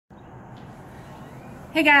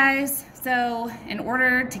Hey guys, so in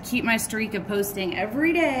order to keep my streak of posting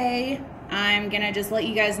every day, I'm gonna just let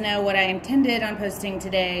you guys know what I intended on posting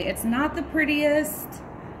today. It's not the prettiest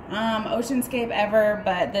oceanscape ever,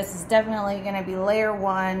 but this is definitely gonna be layer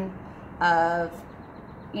one of,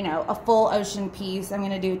 you know, a full ocean piece. I'm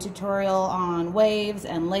gonna do a tutorial on waves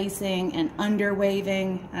and lacing and under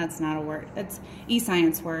waving. That's not a word, that's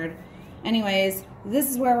e-science word. Anyways,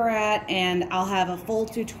 this is where we're at, and I'll have a full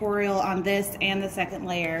tutorial on this and the second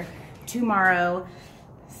layer tomorrow.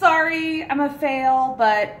 Sorry, I'm a fail,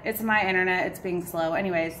 but it's my internet. It's being slow.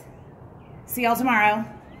 Anyways, see y'all tomorrow.